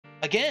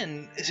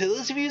Again, to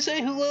those of you who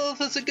say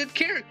Lilith is a good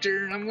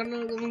character, I'm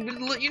gonna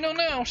let you know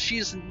now,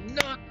 she's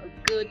not a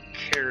good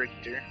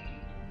character.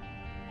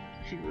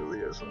 She really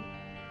isn't.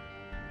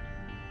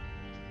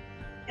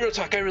 Real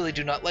talk, I really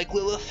do not like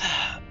Lilith.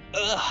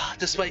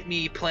 Despite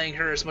me playing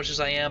her as much as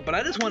I am, but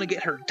I just want to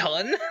get her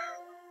done.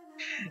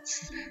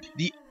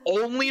 The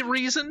only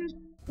reason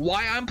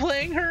why I'm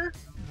playing her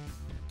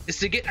is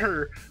to get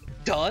her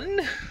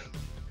done.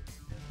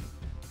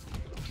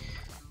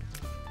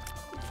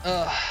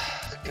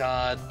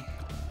 God.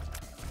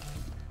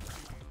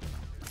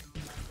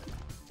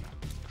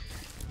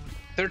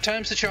 Third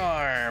time's the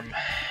charm.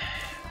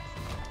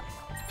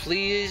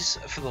 Please,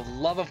 for the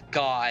love of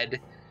God,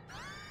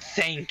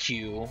 thank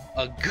you.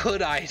 A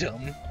good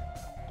item.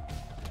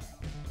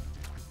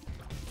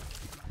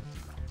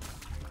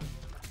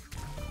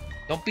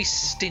 Don't be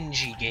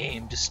stingy,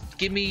 game. Just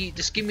give me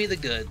the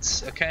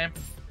goods, okay?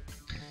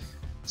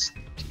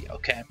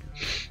 Okay.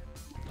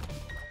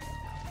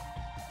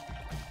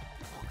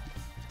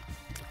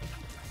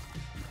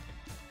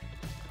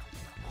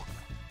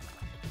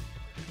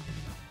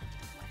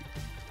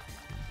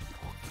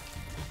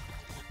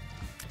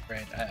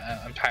 Right,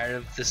 I'm tired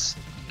of this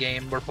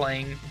game we're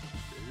playing.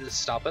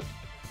 Stop it.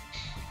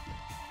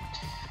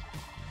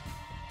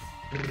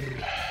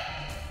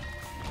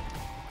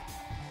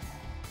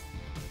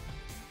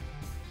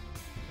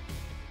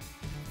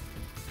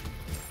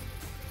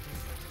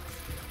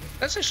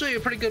 That's actually a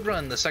pretty good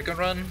run. The second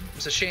run,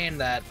 it's a shame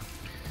that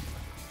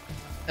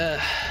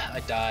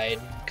I died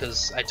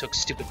because I took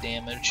stupid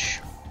damage.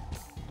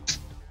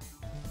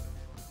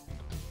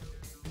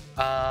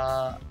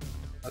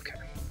 Okay.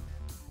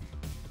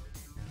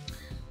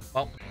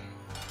 Well.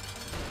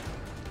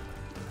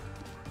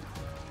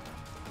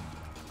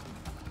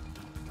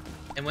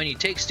 And when you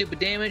take stupid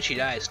damage, you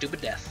die a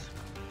stupid death.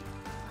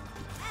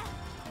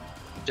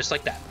 Just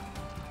like that.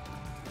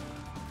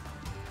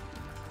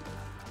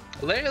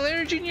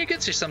 Larry Jr.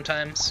 gets you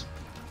sometimes.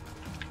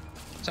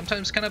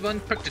 Sometimes kind of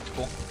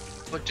unpredictable.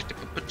 But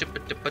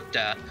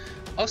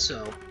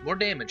also, more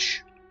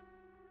damage.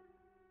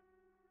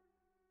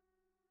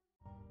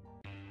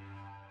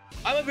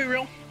 I'm gonna be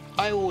real.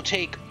 I will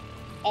take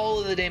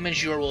all of the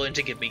damage you are willing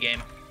to give me,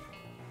 game.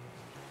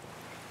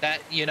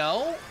 That, you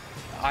know,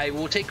 I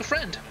will take a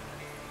friend.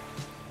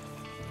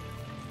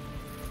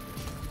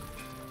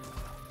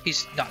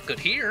 He's not good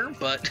here,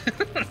 but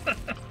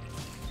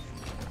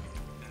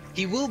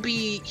he will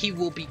be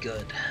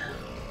good.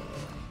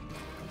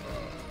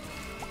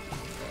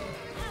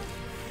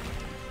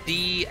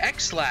 The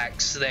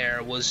X-Lax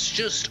there was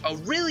just a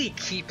really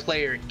key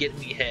player in getting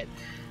me hit.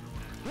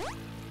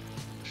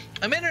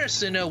 I'm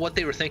interested to know what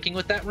they were thinking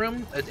with that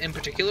room in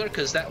particular,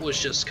 because that was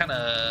just kind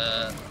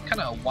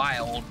of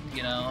wild,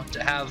 you know,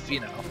 to have, you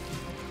know,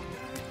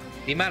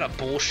 the amount of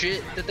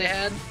bullshit that they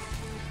had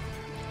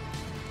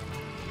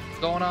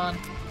going on.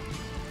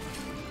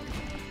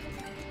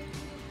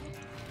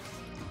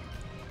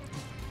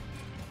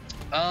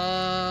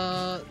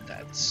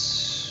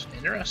 That's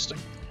interesting.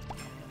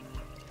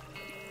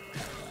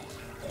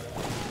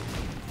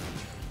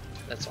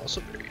 That's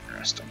also very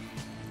interesting.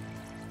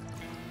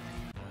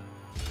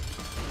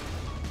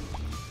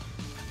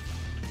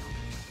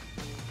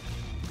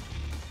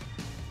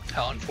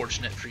 How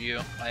unfortunate for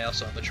you. I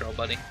also have a troll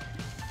buddy.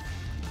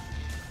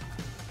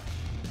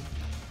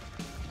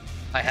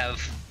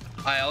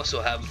 I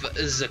also have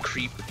the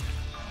creep.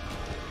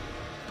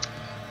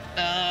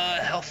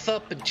 Health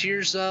up and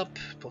tears up,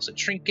 plus a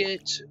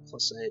trinket,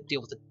 plus a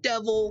deal with the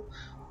devil,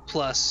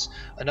 plus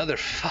another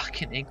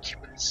fucking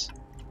incubus.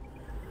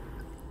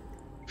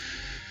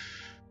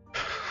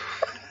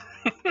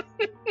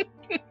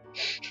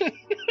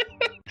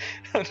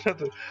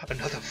 another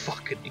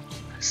fucking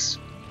incubus.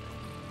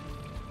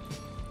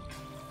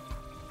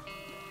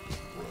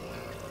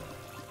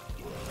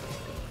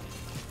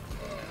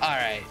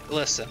 Alright,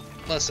 listen.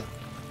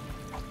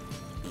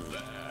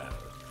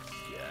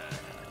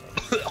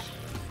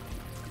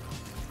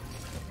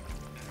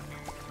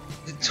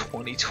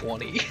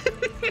 2020.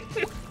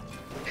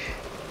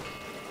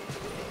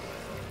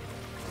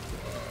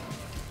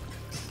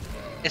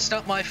 It's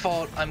not my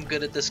fault I'm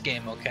good at this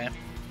game, okay?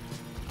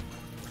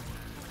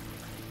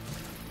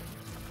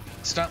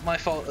 It's not my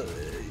fault.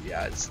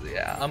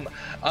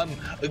 I'm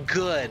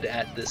good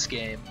at this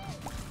game.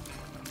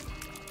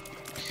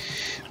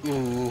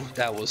 Ooh,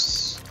 that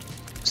was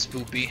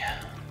spoopy.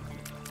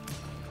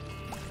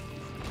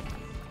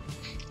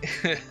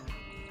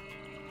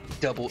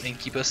 Double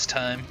incubus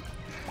time.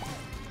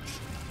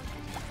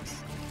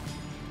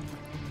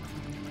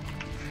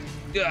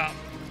 Yeah.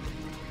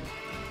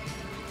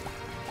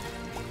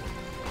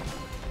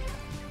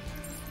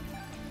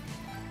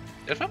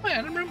 Did I find my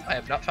item room? I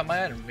have not found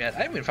my item room yet. I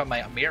haven't even found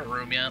my mirror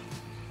room yet.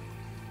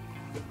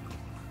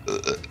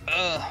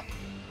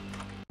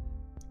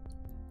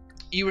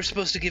 You were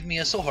supposed to give me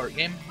a soul heart,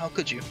 game. How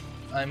could you?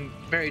 I'm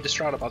very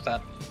distraught about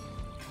that.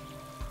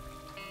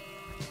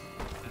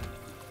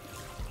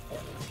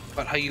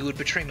 About how you would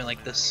betray me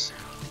like this.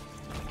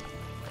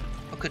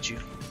 How could you?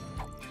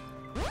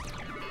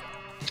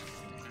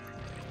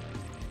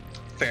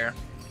 Fair.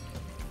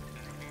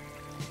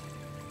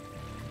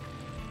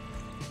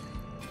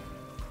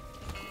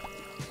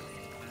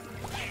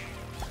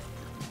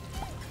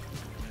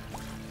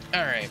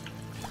 Alright.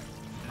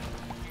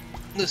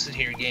 Listen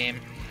here,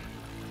 game.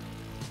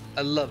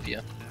 I love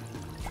you.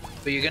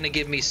 But you're gonna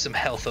give me some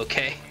health,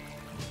 okay?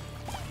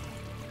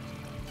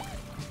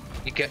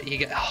 You got,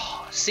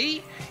 oh,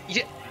 see?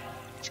 You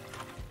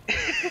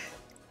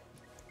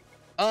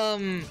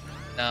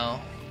no.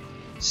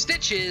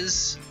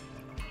 Stitches,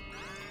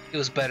 he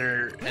was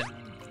better in,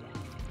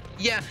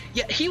 yeah,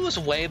 he was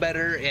way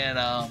better in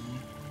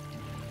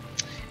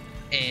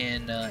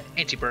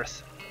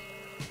Anti-Birth.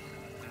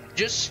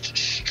 Just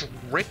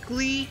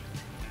strictly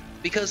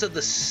because of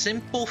the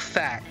simple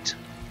fact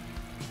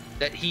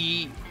that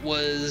he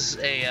was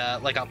a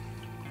like a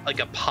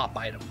pop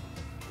item,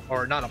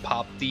 or not a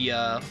pop, the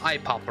eye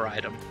popper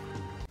item.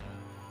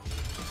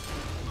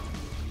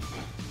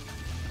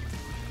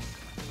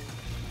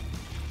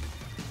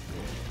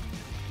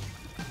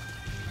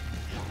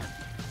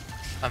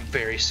 I'm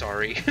very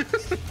sorry.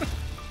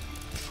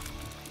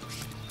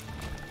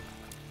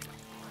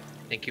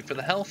 Thank you for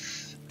the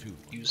health.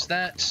 Use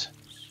that.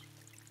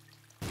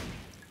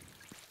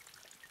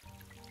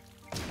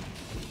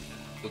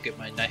 Go get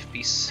my knife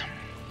piece.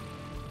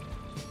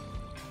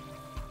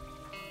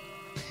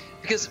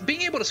 Because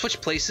being able to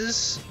switch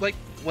places, well,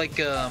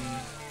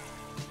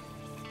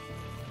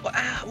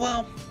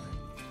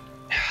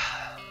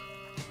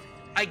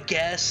 I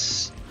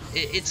guess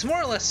it's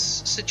more or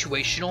less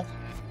situational.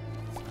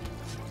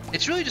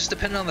 It's really just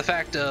dependent on the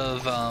fact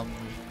of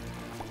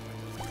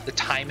the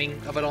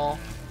timing of it all.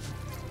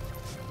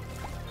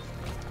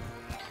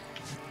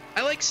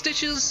 I like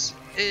Stitches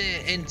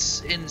in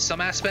some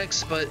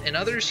aspects, but in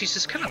others he's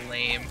just kind of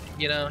lame,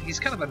 you know? He's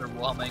kind of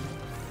underwhelming.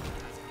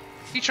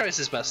 He tries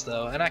his best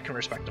though, and I can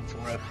respect him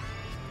for it.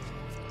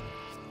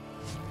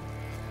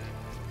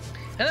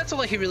 And that's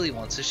all he really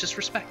wants, is just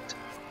respect.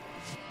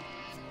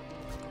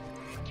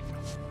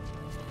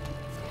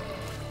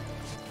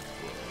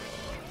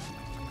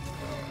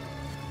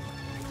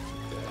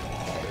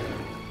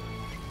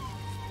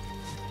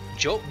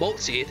 Joe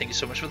Boltsy, thank you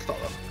so much for the follow.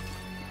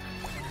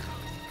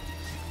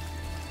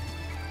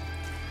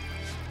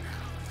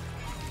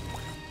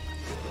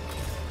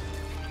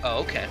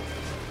 Oh, okay.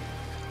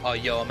 Oh,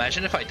 yo,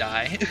 imagine if I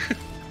die.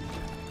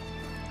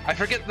 I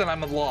forget that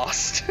I'm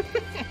lost.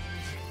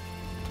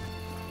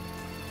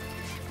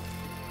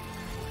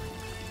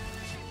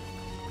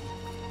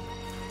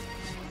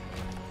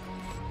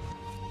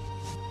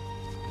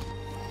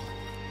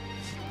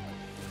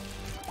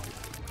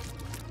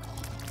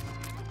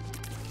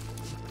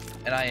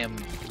 And I am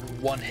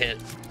one hit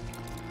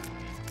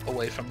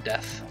away from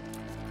death.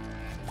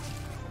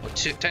 Well,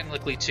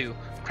 technically two.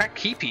 Crack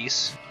key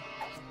piece.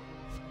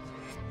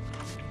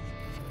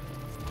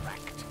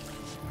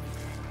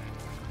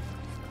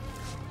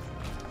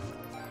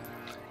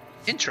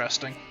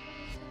 Interesting.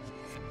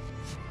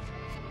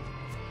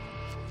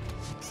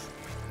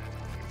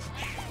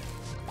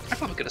 I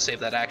probably could have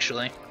saved that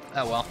actually.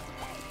 Oh well.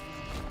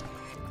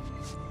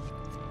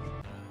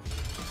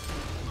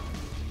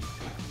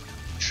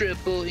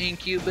 Triple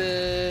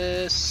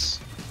Incubus.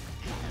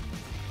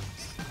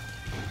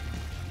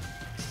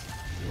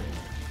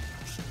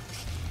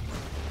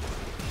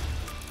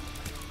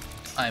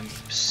 I'm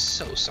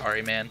so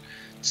sorry, man.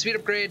 Speed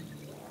upgrade,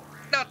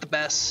 not the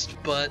best,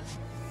 but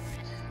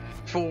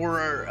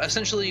for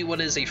essentially what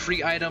is a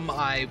free item,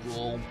 I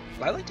will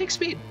gladly take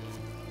speed.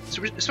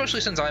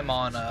 Especially since I'm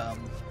on,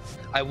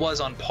 I was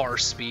on par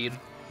speed.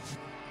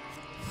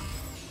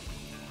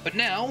 But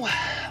now,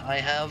 I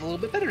have a little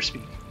bit better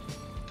speed.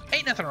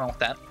 Ain't nothing wrong with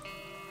that.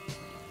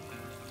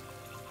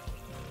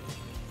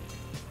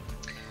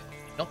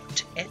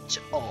 Not at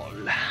all.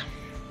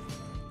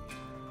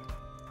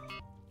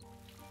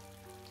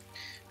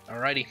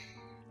 Alrighty,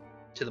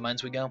 to the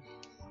mines we go.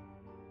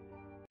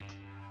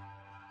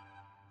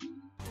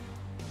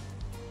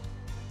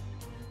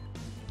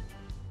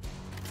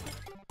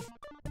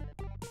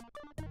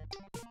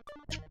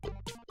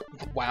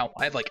 Wow,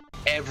 I have like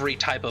every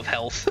type of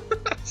health.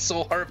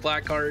 Soul Heart,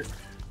 Black Heart,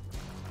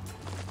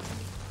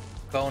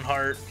 Bone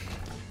Heart.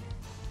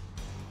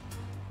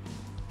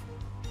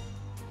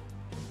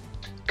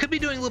 Could be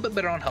doing a little bit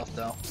better on health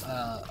though.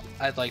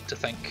 I'd like to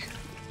think.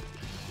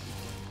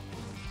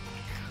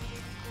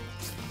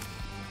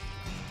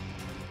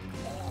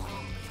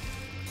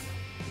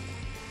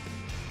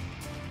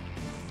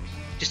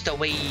 Just a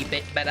wee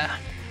bit better.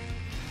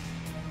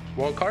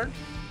 World card?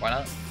 Why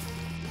not?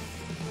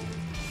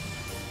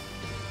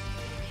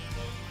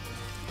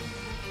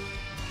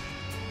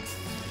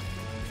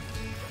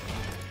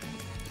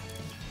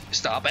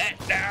 Stop it!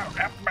 No!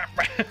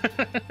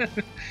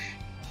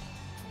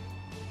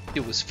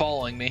 It was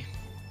following me.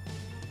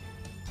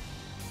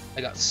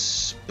 I got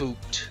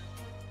spooked.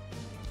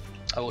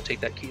 I will take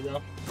that key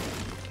though.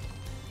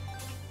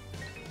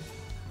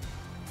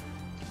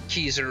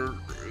 Keys are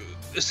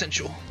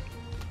essential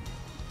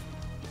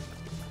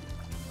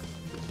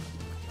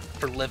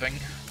for living.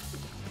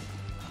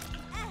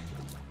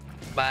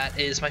 That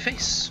is my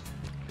face.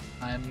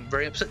 I'm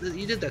very upset that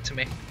you did that to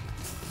me.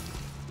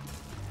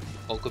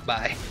 Oh,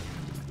 goodbye.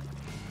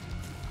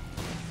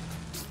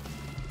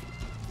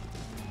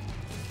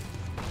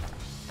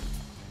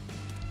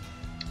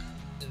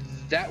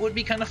 That would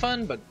be kind of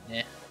fun, but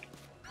eh.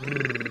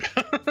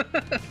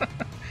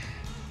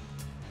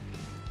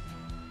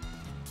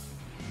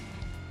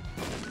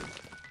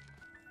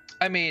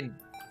 I mean,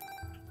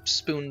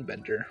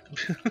 Spoonbender.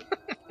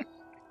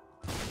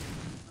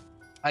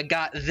 I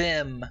got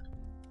them.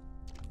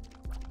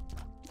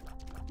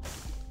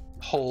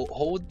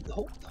 Hold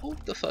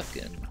the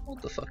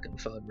fucking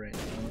phone right now.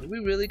 Are we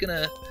really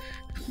gonna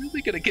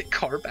get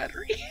car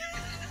battery?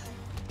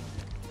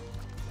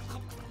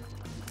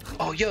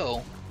 Oh,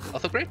 yo,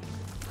 health upgrade.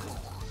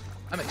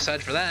 I'm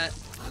excited for that.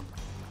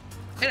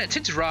 And a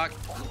tinted rock.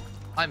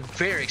 I'm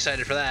very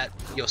excited for that.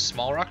 Yo,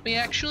 small rock me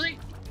actually.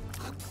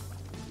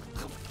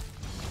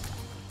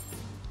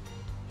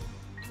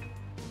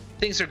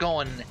 Things are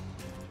going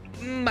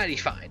mighty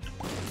fine.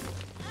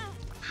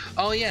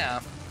 Oh yeah,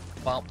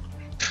 well,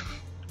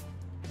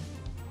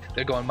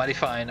 they're going mighty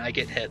fine. I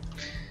get hit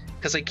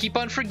because I keep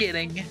on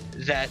forgetting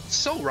that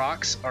soul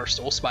rocks are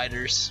soul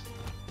spiders.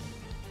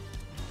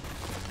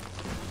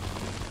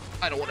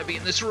 I don't want to be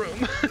in this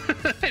room.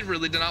 I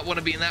really do not want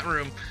to be in that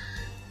room.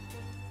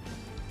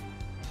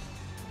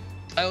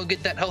 I will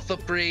get that health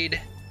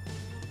upgrade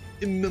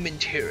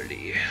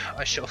momentarily.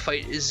 I shall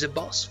fight the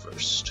boss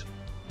first.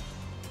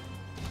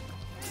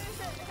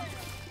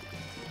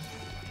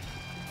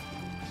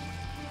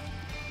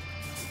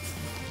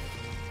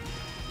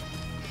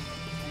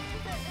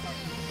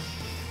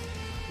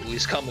 Oh,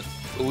 he's coming.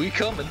 Oh, he's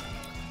coming.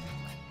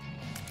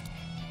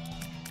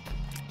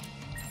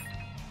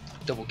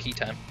 Double key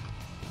time.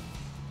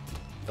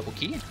 Double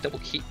key? Double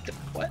key?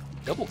 What?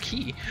 Double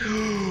key?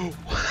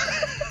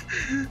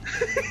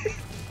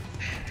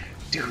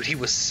 Dude, he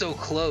was so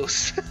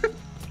close.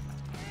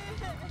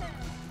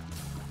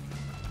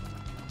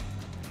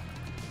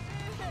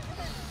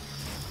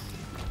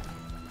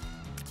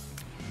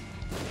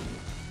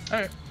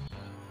 Alright.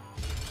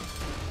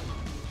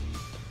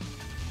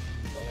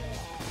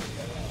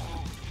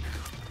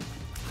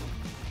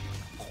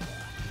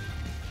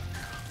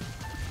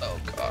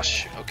 Oh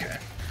gosh, okay.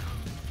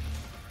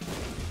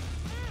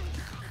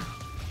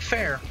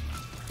 Fair.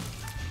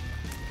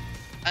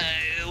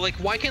 Like,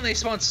 why can't they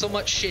spawn so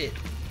much shit?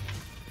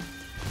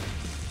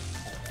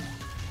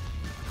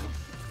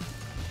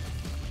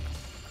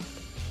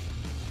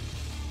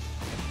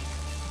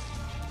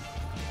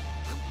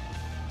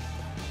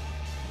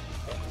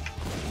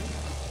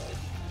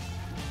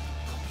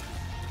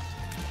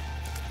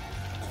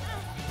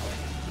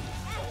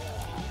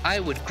 I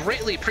would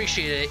greatly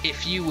appreciate it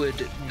if you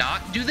would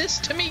not do this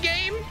to me,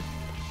 game.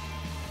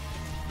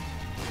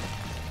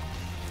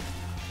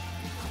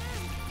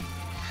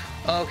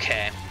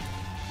 Okay.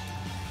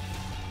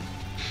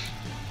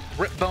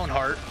 Rip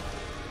Boneheart.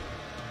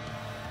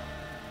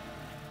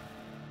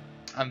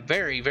 I'm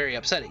very, very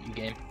upset at you,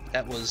 game.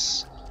 That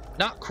was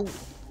not cool,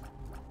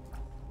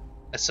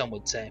 as some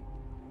would say.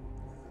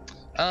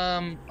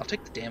 I'll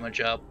take the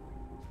damage up.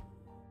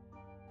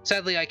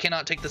 Sadly, I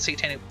cannot take the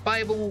Satanic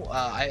Bible.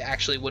 I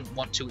actually wouldn't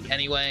want to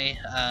anyway.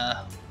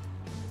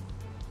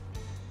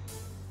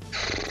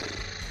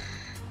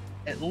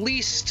 At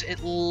least,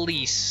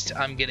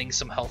 I'm getting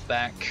some health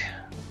back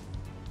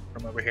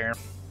from over here.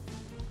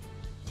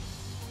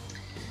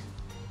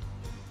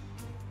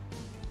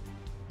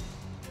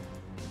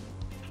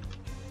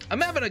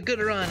 I'm having a good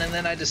run, and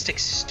then I just take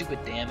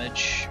stupid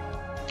damage.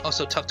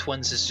 Also, Tough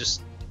Twins is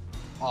just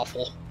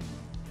awful.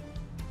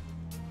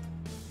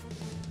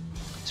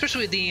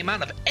 Especially the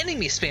amount of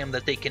enemy spam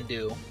that they can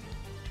do.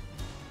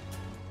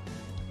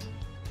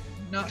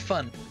 Not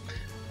fun.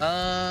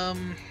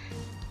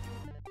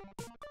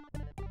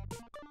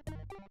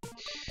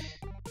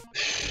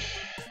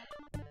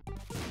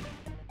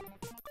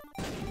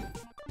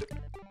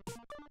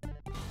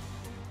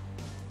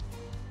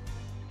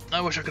 I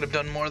wish I could have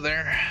done more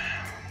there.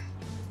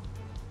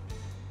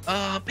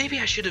 Maybe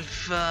I should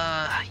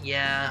have,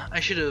 yeah, I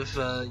should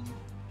have,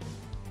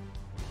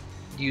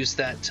 used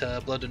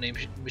that, blood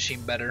donation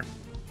machine better.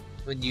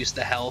 And used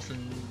the health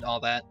and all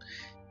that.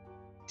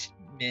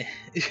 Meh.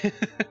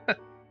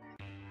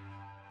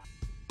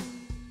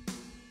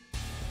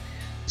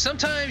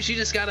 Sometimes you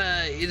just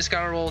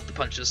gotta roll with the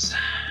punches.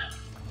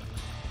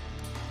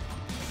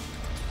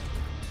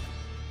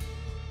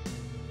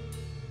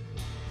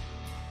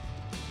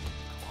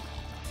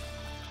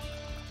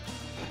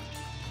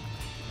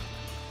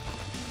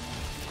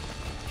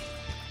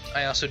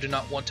 I also do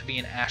not want to be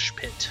an ash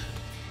pit.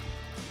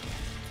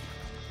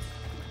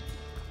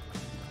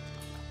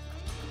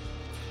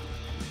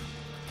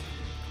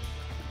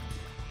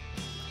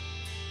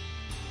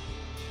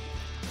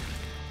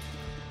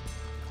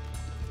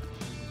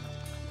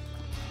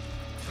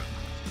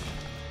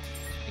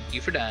 Thank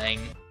you for dying.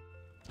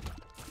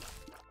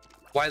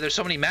 Why there's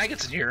so many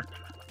maggots in here?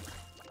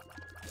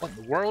 What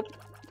in the world?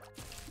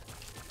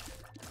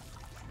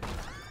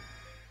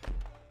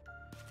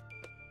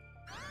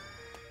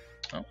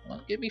 Oh,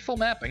 well, give me full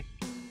mapping.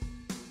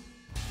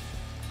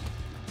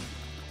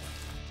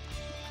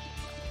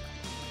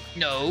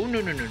 No,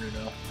 no, no, no, no,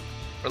 no.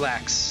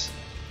 Relax.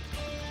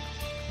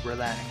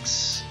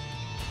 Relax.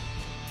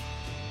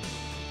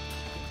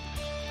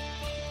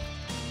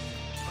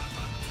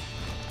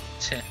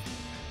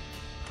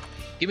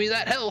 Give me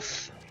that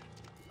health.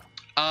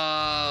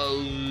 I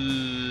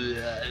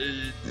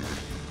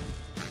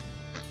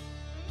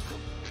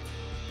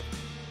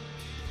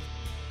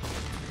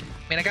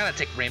mean, I gotta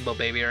take Rainbow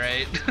Baby,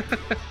 right?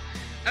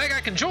 I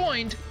got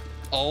conjoined.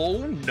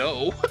 Oh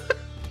no.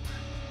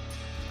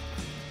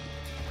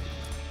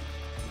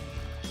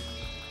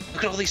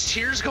 Look at all these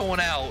tears going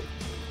out.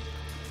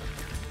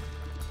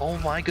 Oh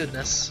my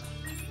goodness.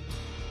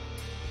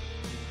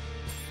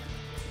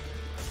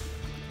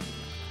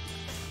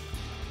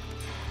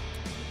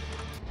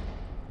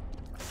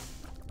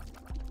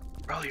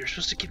 Bro, you're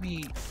supposed to give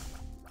me...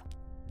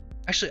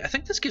 Actually, I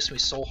think this gives me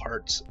soul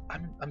hearts.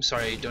 I'm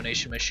sorry,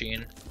 donation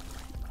machine.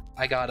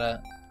 I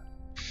gotta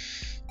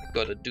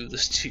do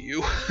this to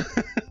you.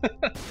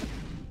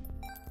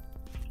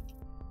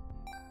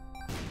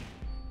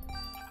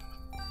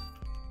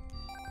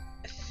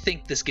 I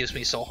think this gives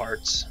me soul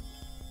hearts.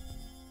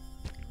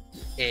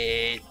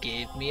 It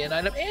gave me an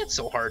item and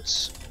soul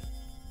hearts.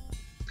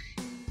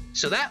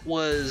 So that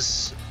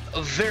was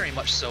very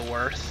much so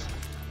worth.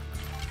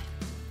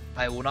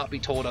 I will not be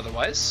told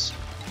otherwise.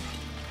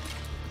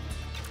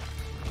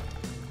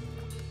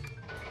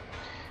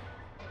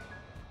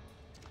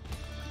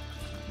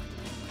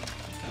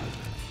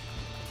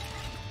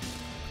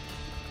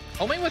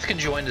 Homing with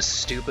conjoined is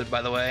stupid,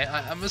 by the way.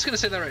 I'm just gonna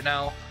say that right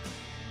now.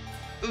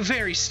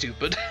 Very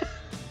stupid.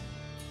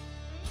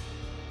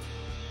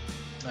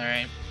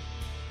 Alright.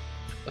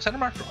 Was that a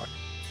marked rock?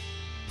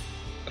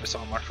 I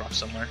saw a marked rock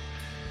somewhere.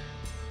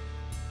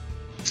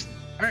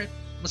 Alright,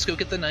 let's go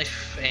get the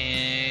knife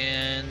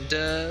and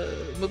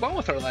move on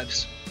with our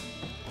lives.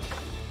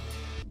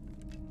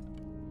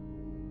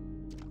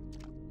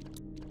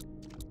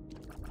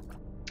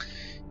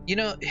 You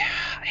know,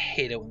 I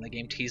hate it when the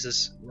game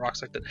teases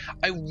rocks like that.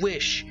 I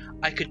wish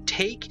I could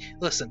take...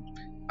 Listen,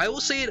 I will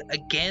say it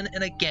again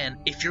and again.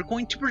 If you're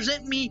going to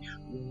present me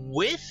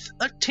with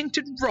a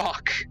tinted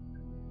rock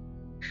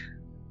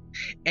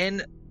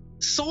and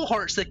soul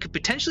hearts that could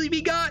potentially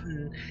be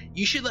gotten,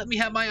 you should let me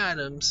have my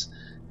items.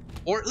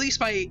 Or at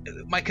least my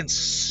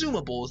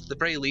consumables, at the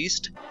very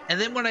least. And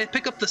then when I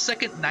pick up the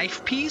second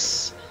knife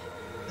piece,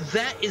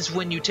 that is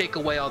when you take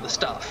away all the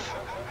stuff.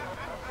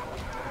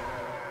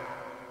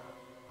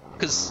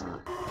 Because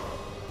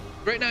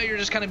right now you're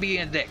just kind of being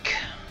a dick.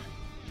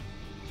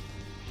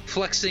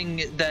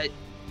 Flexing that,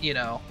 you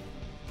know.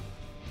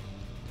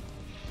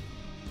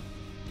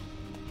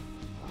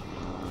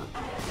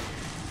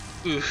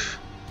 Oof.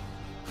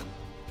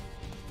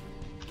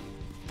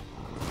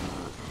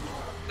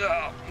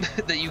 Oh,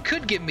 that you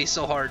could give me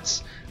soul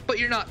hearts, but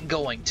you're not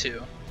going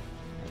to.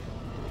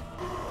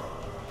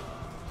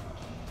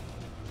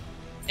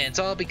 And it's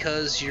all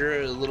because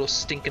you're a little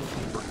stinking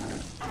pooper.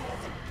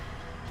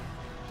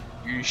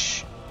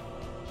 Yeesh.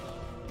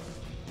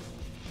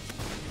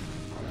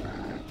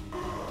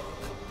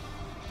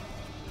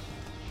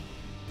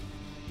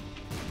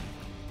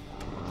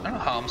 I don't know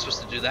how I'm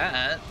supposed to do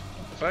that.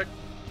 What the fuck?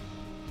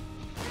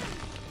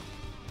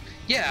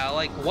 Yeah,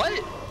 like, what?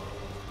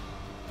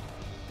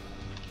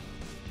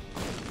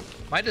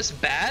 Am I just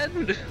bad?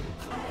 I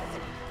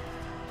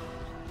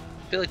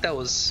feel like that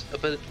was a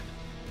bit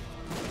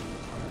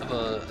of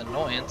an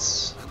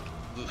annoyance.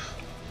 Oof.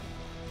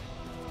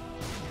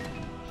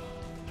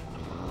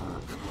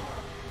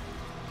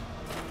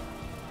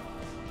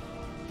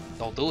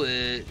 Don't do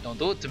it. Don't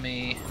do it to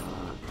me.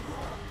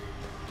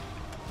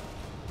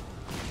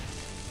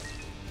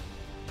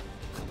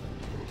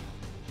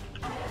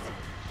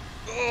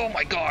 Oh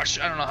my gosh,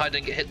 I don't know how I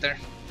didn't get hit there.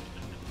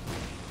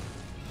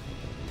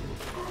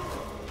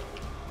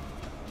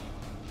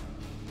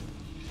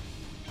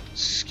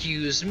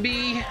 Excuse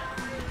me.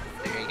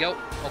 There you go.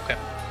 Okay.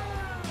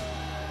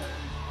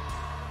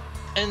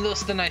 And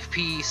thus the knife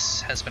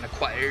piece has been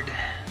acquired.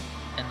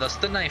 And thus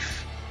the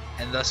knife.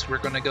 And thus we're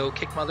gonna go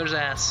kick mother's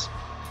ass.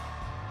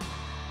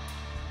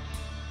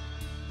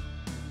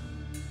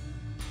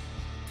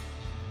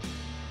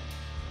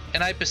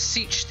 And I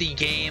beseech the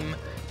game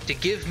to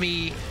give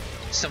me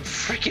some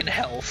freaking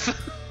health.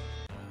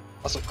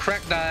 Also,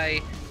 crack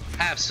die,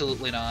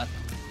 absolutely not.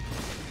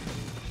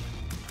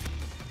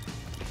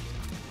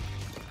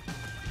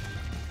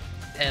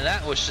 And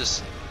that was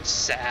just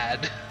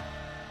sad.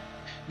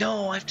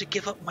 No, I have to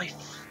give up my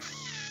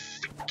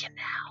freaking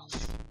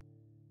health.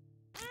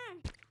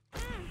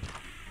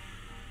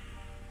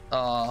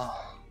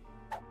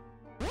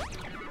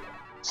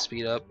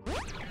 Speed up.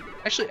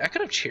 Actually, I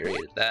could have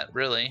charioted that,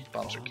 really.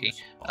 Bombs are key.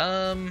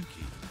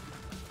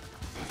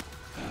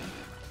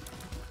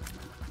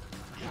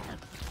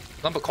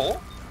 Lump of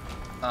coal?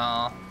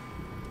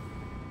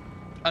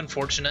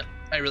 Unfortunate.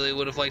 I really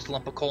would have liked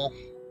lump of coal.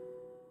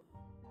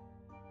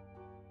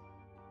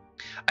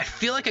 I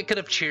feel like I could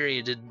have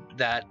charioted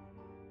that.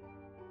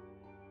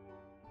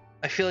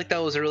 I feel like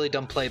that was a really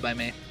dumb play by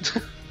me.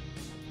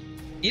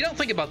 You don't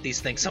think about these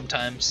things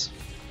sometimes.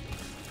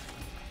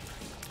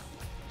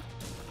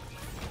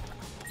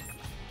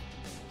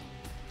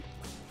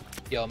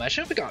 Yo,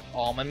 imagine if we got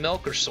almond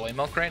milk or soy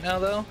milk right now,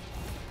 though.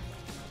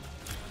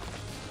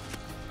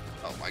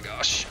 Oh my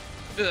gosh.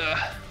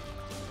 Ugh.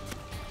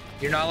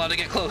 You're not allowed to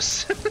get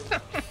close.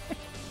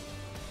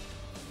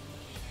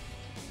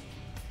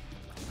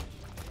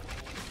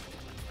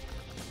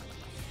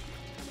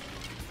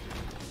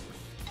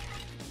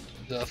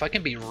 Though, if I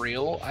can be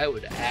real, I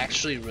would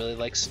actually really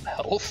like some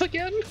health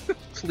again.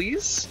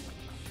 Please?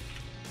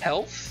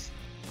 Health?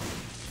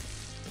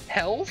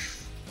 Health?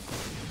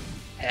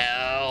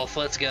 Health,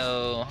 let's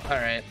go.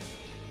 Alright.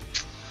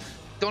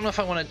 Don't know if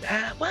I want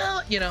to...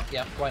 well, you know,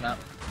 yeah, why not?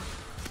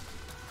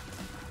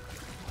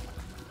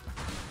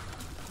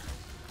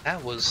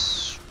 That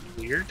was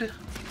weird.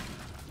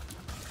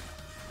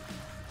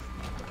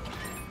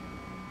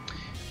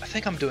 I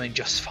think I'm doing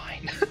just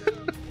fine.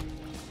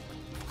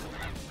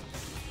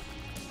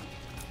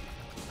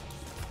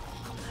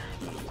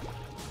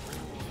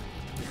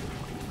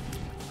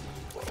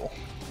 Whoa.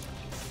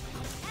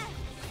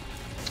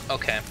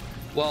 Okay.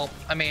 Well,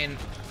 I mean...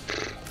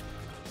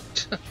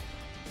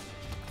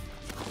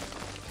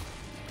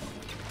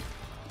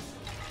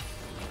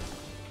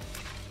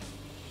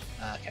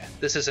 okay,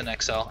 this isn't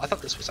XL. I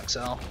thought this was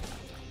XL.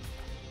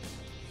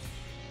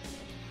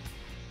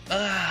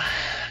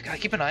 Gotta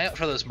keep an eye out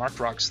for those marked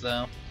rocks,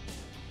 though.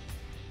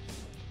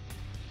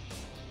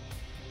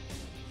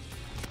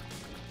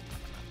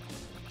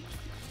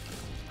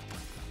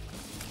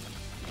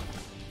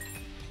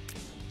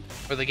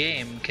 Or the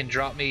game can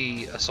drop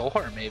me a soul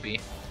heart, maybe.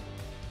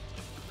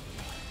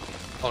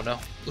 Oh no.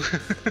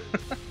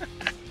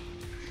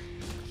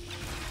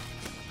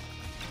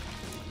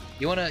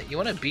 You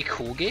wanna be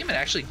cool, game, and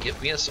actually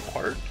give me a soul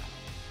heart?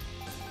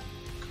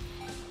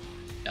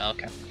 Oh,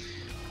 okay.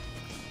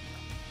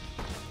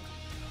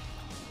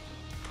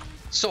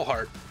 Soul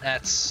heart.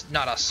 That's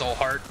not a soul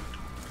heart.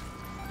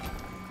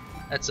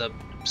 That's a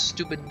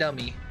stupid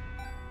dummy.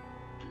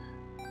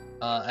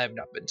 I have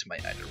not been to my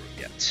Nether room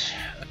yet.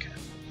 Okay.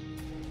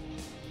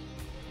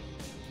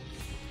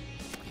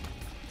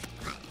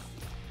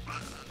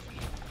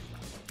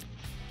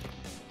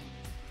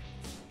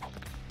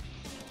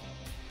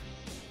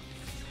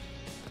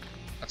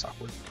 That's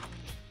awkward.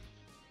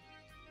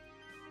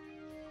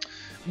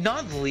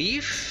 Not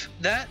leaf?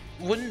 That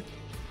wouldn't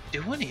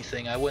do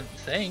anything, I wouldn't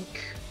think.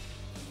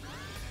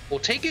 We'll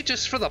take it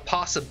just for the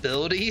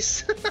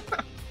possibilities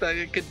that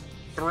it could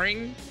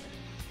bring,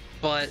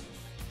 but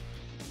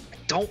I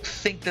don't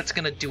think that's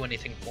gonna do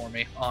anything for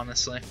me,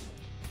 honestly.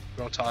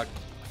 Real talk.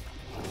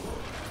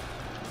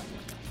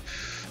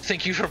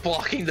 Thank you for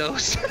blocking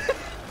those.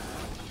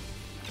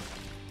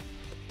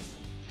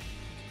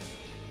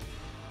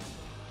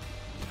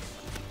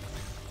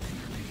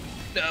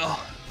 No.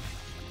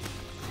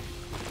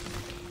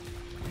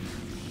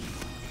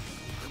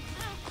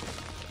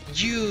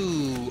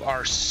 You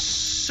are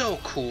so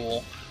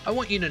cool. I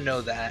want you to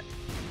know that.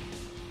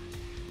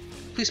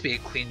 Please be a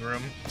clean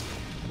room.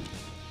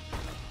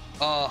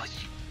 Oh,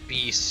 you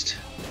beast.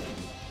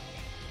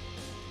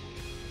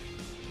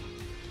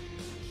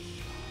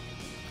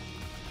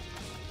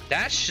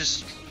 That's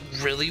just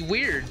really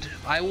weird.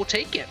 I will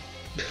take it.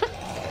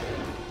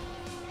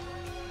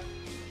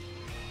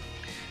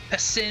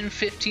 Pessin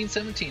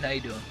 1517, how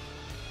you doing?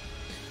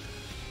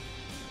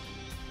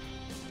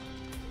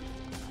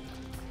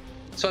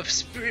 So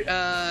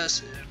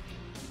I've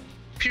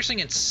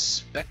piercing and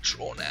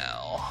spectral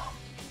now.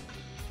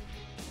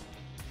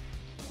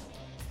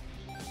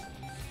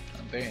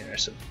 I'm very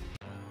interested.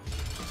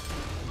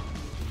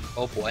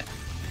 Oh boy.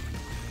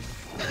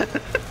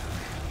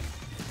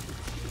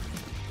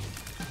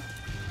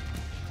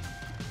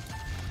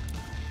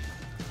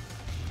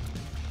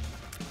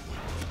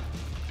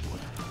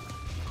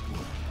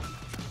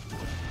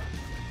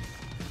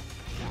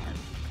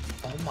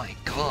 Oh my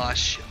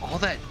gosh, all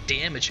that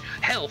damage.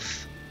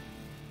 Health!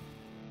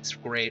 It's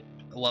great.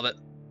 I love it.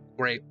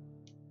 Great.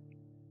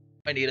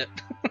 I need it.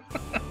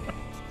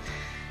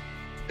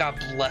 God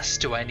bless,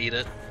 do I need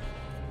it.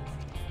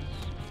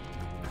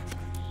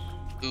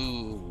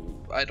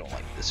 Ooh, I don't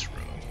like this room.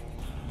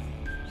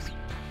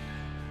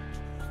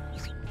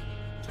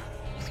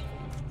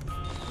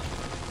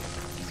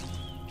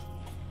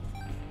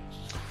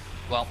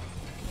 Well.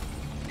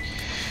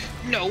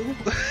 No!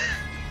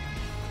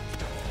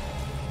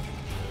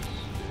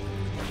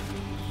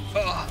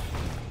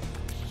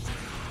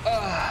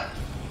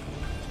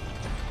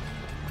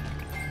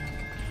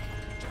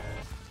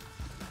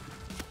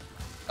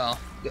 Oh,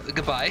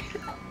 goodbye.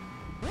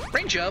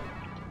 Range up.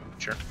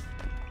 Sure.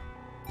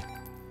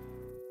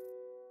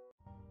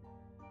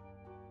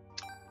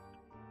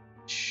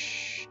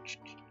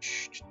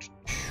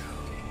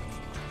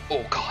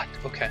 Oh god,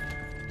 okay.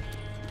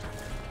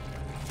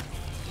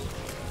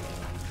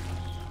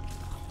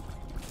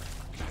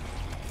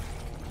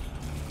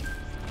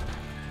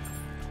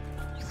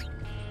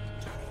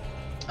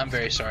 I'm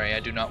very sorry, I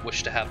do not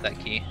wish to have that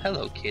key.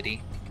 Hello,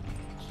 kitty.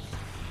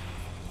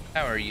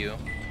 How are you?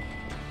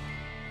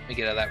 Let me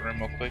get out of that room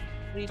real quick.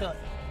 What are you doing?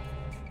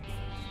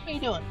 What are you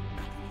doing?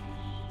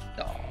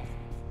 Oh.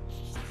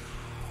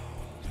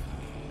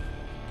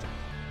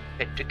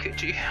 Pet the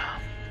kitty.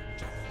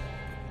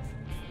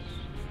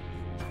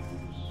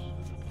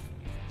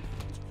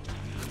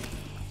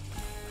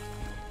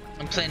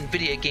 playing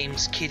video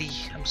games, kitty.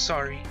 I'm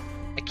sorry.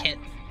 I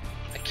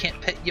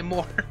can't pet you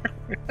more.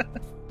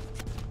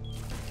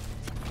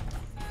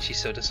 She's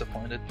so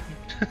disappointed.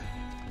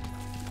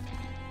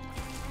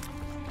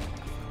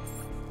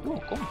 Ooh,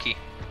 golden key.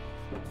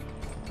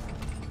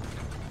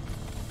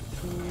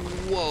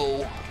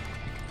 Whoa.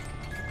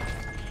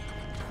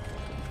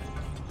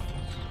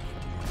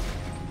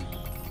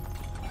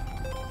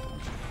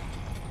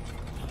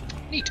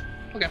 Neat.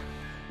 Okay.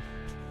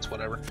 It's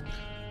whatever.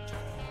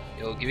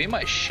 Yo, give me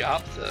my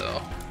shop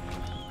though.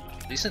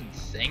 Decent,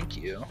 thank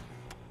you.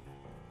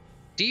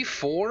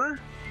 D4?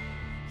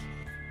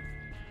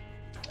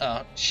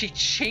 She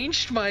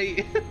changed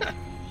my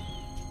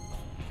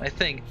my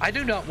thing. I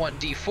do not want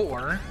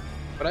D4,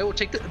 but I will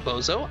take the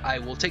Bozo. I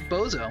will take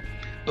Bozo.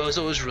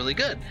 Bozo is really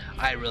good.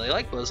 I really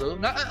like Bozo.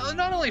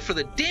 Not only for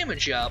the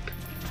damage up,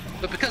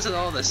 but because of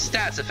all the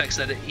stats effects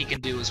that he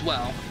can do as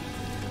well.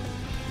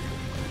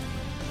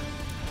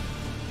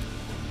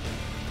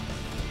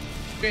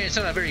 It's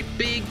not a very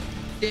big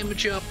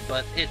damage up,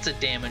 but it's a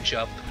damage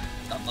up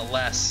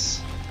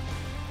nonetheless.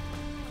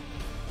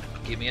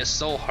 Give me a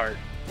soul heart.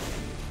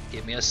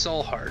 Give me a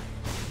soul heart.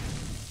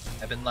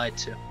 I've been lied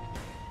to.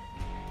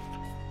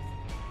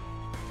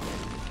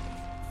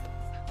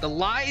 The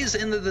lies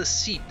and the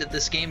deceit that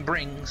this game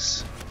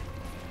brings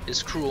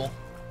is cruel.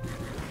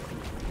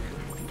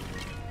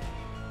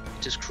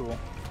 It is cruel.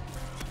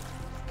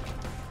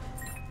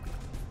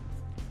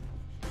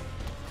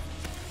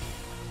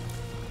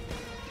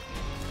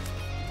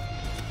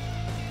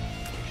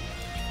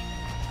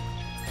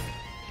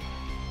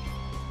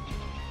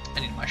 I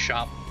need my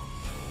shop.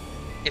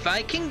 If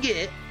I can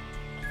get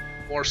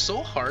more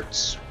soul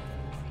hearts,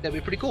 that'd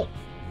be pretty cool.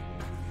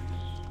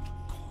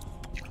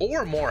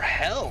 Or more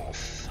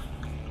health.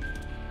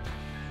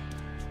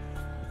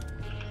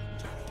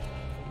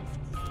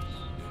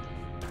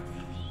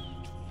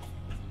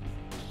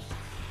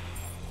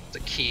 It's a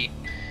key.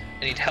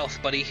 I need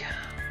health, buddy.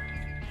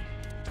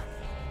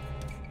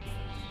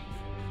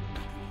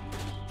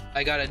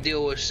 I gotta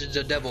deal with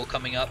the devil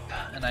coming up,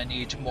 and I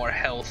need more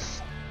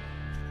health.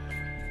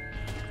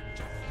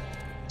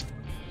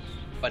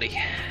 Buddy,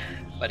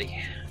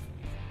 buddy,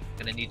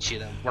 gonna need you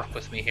to work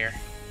with me here.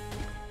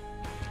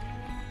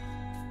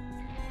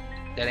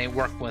 That ain't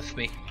working with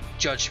me.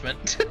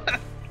 Judgment. What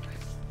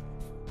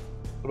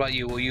about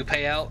you? Will you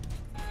pay out?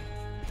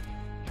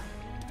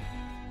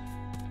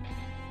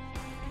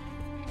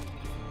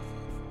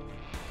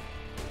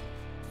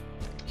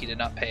 He did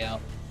not pay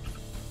out.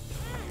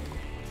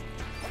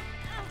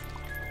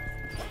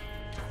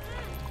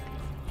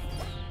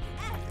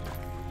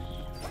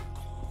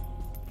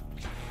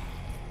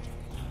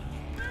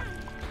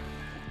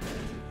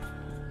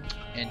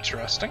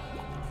 Interesting.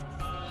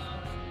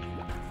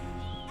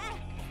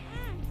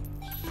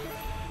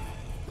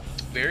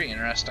 Very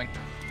interesting.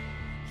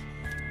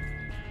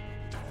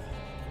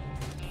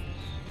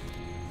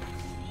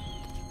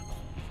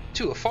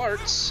 Two of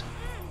farts.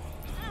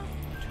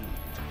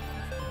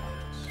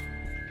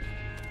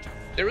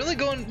 They're really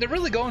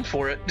going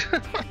for it.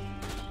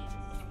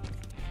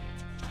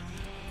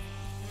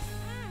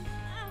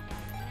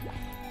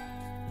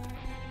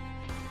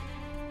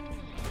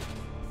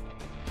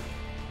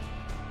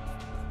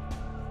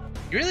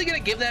 You really gonna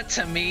give that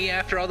to me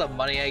after all the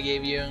money I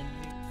gave you?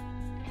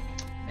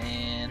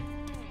 Man.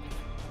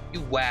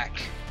 You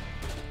whack.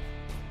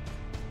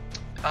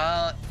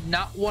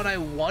 Not what I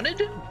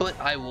wanted, but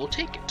I will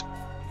take it.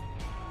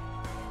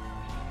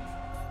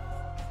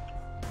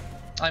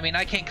 I mean,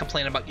 I can't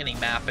complain about getting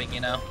mapping, you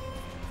know?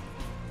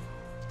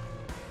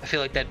 I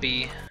feel like that'd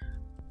be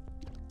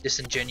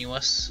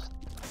disingenuous.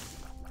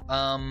 There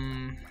are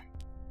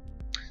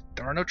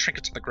no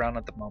trinkets on the ground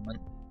at the moment.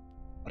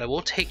 But I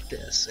will take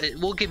this. It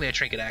will give me a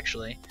trinket,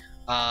 actually.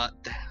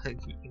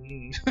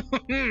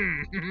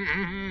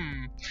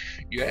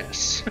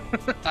 Yes,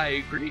 I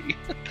agree.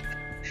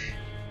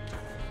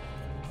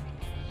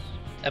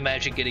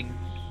 Imagine getting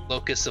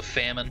Locusts of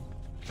Famine.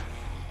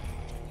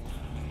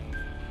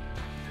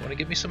 Want to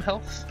give me some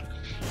health?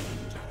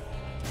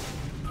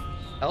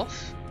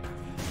 Health?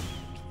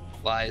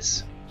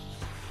 Lies.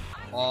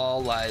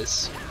 All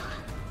lies.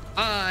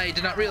 I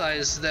did not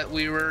realize that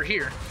we were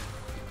here.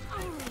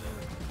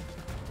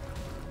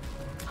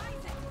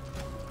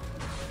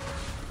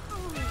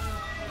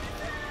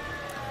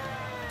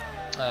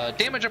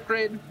 Damage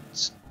upgrade,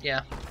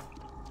 yeah,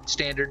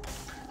 standard.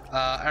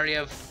 I already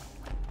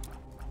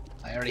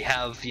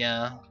have,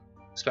 yeah,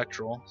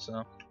 spectral, so.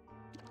 All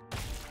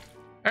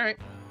right.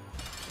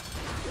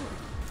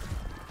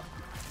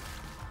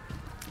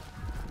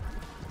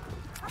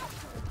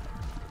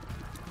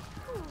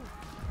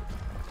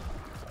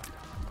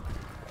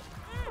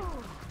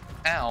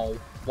 Ow,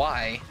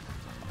 why?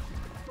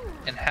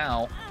 And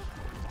how?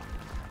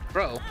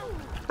 Bro.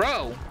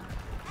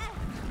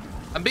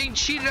 I'm being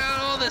cheated out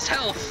of all this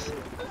health.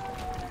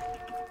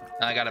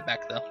 I got it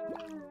back though.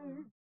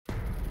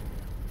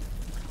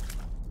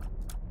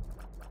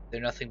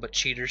 They're nothing but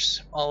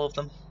cheaters, all of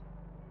them.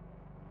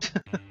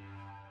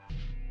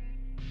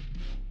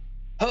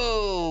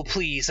 Oh,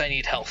 please, I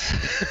need health.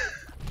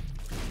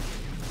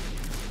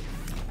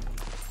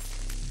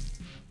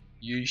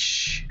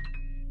 Yeesh.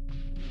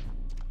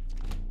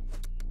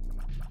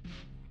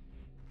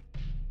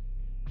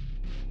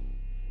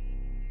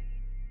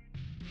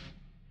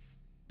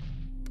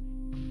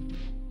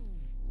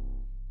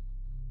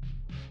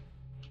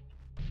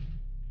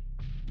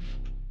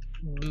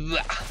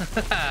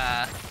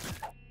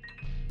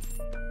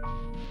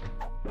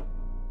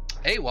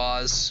 Hey,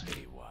 Waz.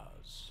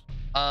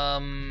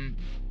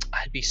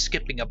 I'd be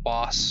skipping a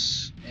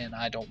boss, and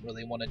I don't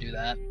really want to do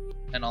that,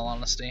 in all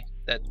honesty.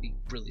 That'd be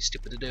really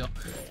stupid to do.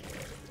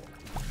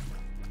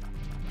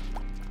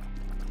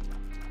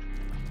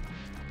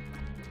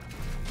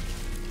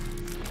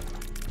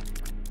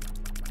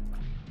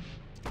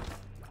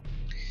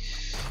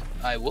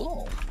 I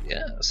will,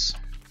 yes.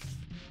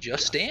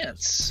 Just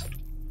Dance.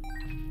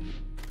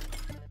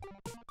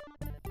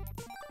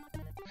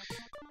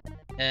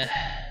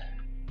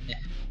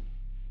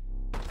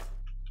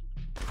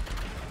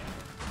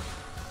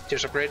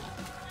 Tears upgrade.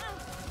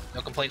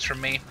 No complaints from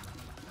me.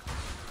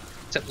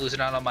 Except losing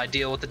out on my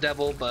deal with the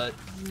devil, but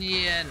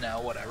yeah, no,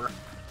 whatever.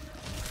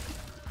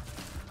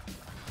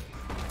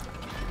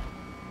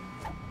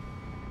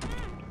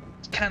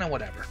 It's kind of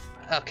whatever.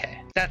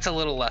 Okay, that's a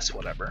little less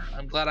whatever.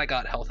 I'm glad I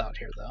got health out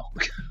here, though.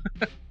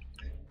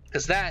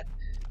 Because that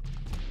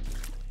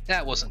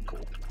wasn't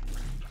cool.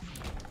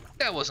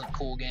 That wasn't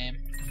cool, game.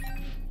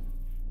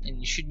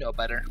 And you should know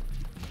better.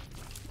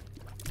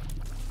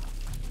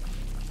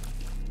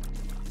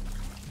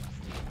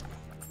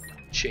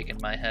 Shaking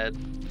my head.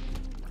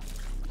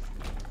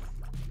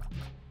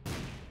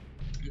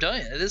 I'm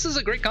telling you, this is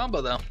a great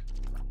combo, though.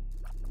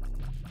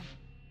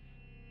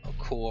 Oh,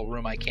 cool. A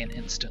room I can't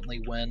instantly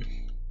win.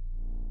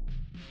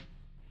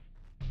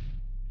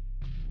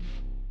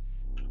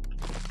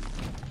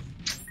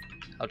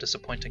 How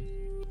disappointing.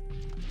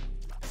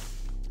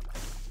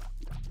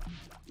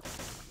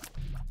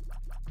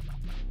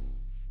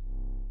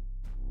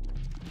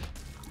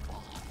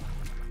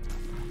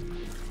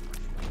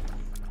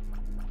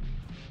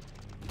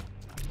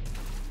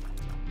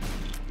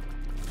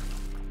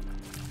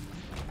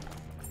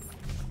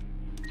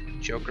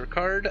 Joker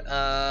card. Take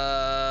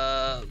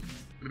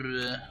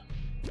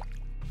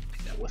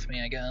that with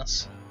me, I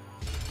guess.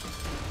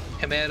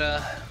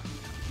 Chimera.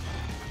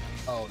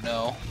 Oh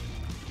no.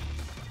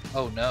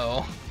 Oh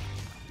no.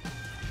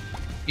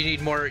 You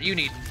need more.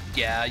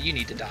 Yeah, you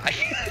need to die.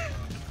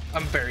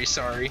 I'm very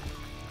sorry.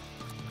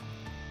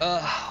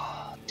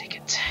 Take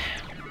it.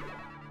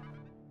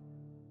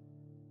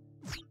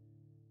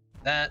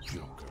 That.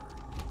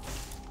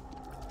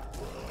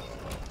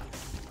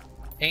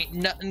 Ain't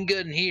nothing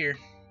good in here.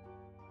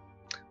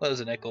 Well, it was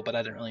a nickel, but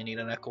I didn't really need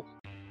a nickel.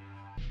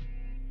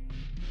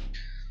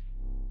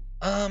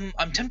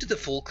 I'm tempted to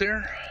full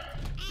clear.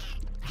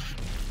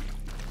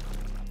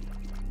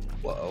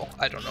 Whoa,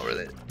 I don't know where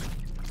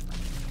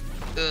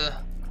that...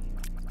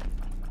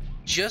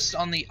 just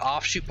on the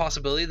offshoot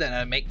possibility that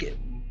I might get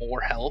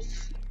more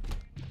health.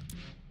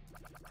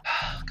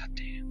 God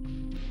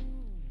damn.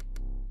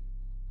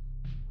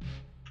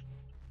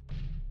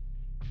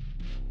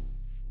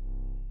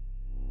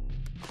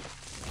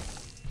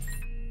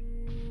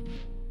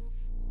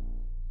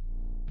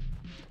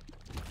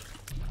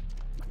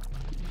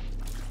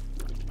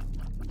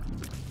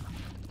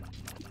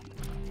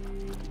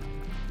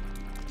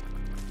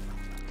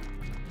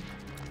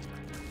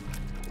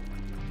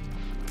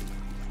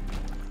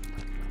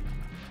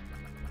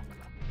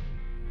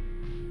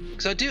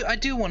 So I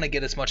do want to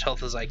get as much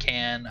health as I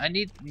can. I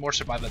need more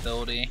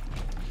survivability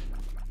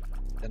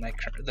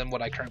than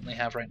what I currently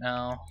have right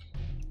now.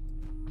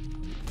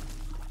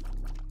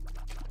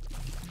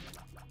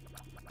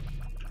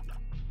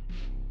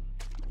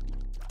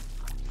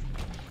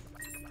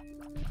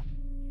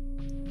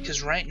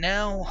 Because right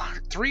now,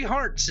 3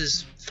 hearts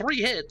is 3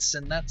 hits,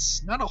 and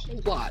that's not a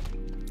whole lot.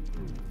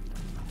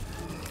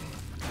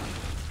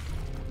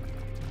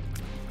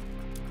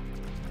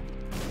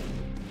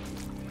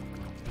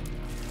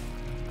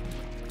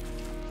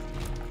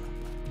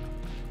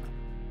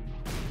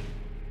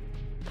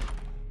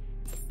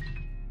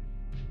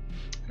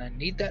 I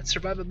need that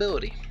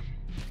survivability.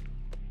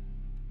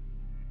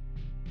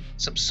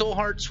 Some soul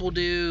hearts will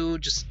do,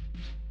 just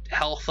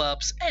health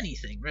ups,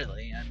 anything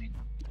really. I mean,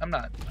 I'm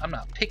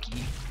not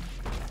picky.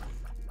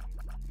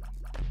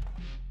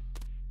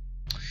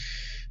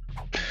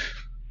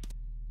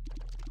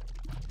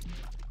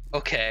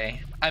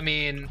 Okay, I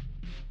mean,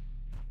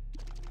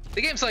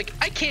 the game's like,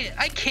 I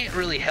can't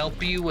really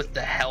help you with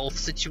the health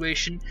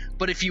situation,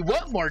 but if you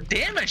want more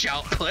damage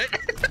output,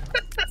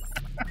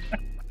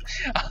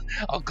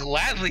 I'll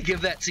gladly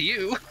give that to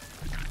you.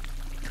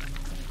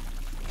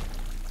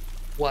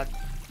 What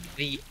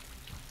the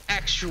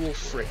actual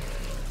frick?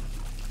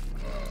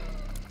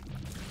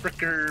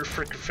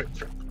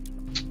 Fricker.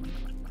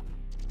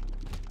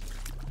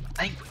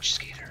 Language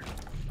skater.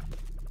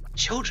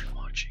 Children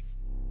watching.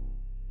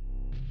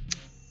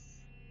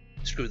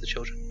 Screw the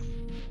children.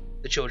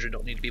 The children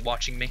don't need to be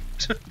watching me.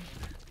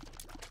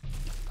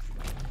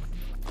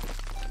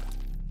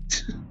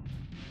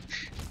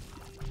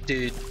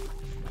 Dude.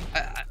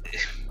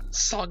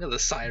 Song of the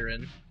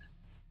Siren.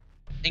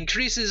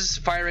 Increases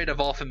fire rate of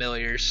all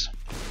familiars.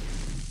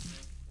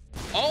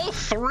 All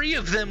 3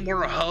 of them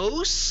were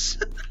hosts?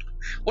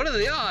 What are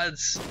the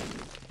odds?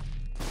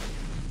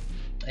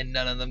 And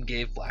none of them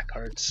gave black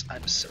hearts.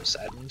 I'm so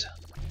saddened.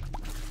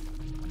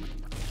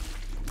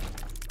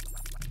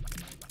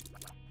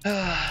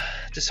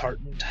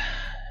 Disheartened.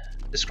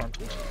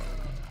 Disgruntled.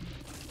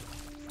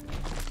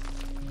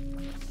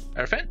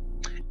 Arafan?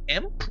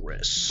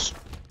 Empress.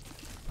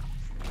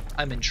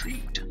 I'm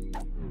intrigued.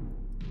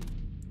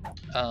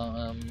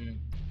 Yeah, I'm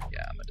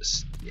gonna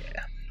just,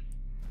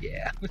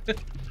 yeah.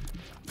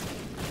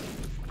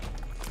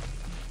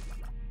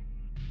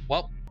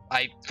 Well,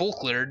 I full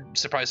cleared,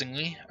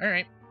 surprisingly.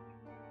 Alright.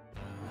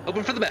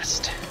 Hoping for the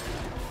best.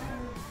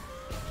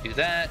 Do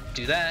that,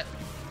 do that.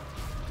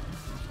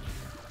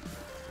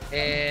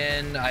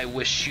 And I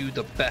wish you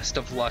the best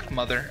of luck,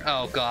 Mother.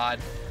 Oh, God.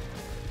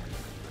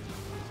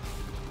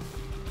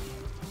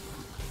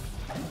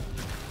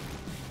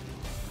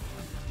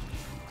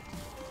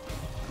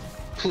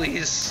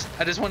 Please.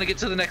 I just want to get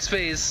to the next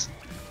phase.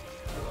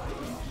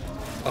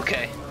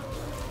 Okay.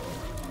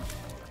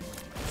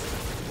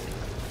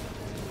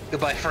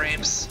 Goodbye,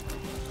 frames.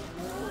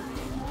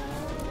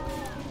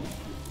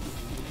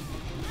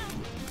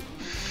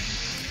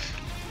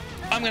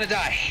 I'm gonna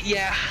die.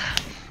 Yeah.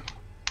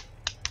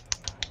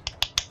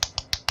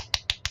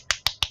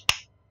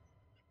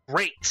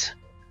 Great.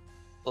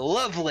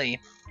 Lovely.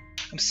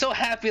 I'm so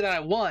happy that I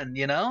won,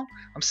 you know?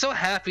 I'm so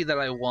happy that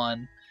I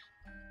won.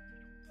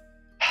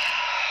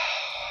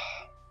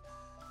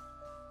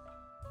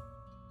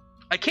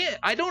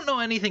 I don't know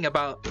anything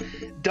about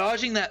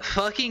dodging that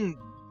fucking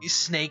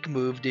snake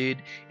move,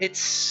 dude. It's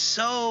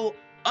so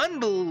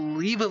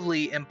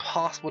unbelievably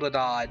impossible to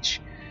dodge.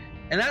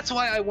 And that's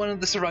why I wanted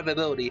the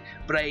survivability.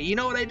 But you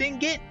know what I didn't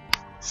get?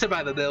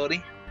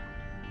 Survivability.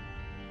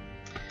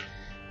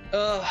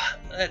 Ugh,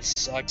 that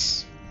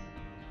sucks.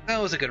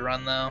 That was a good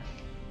run, though.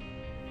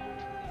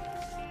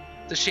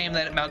 It's a shame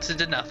that it amounted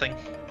to nothing.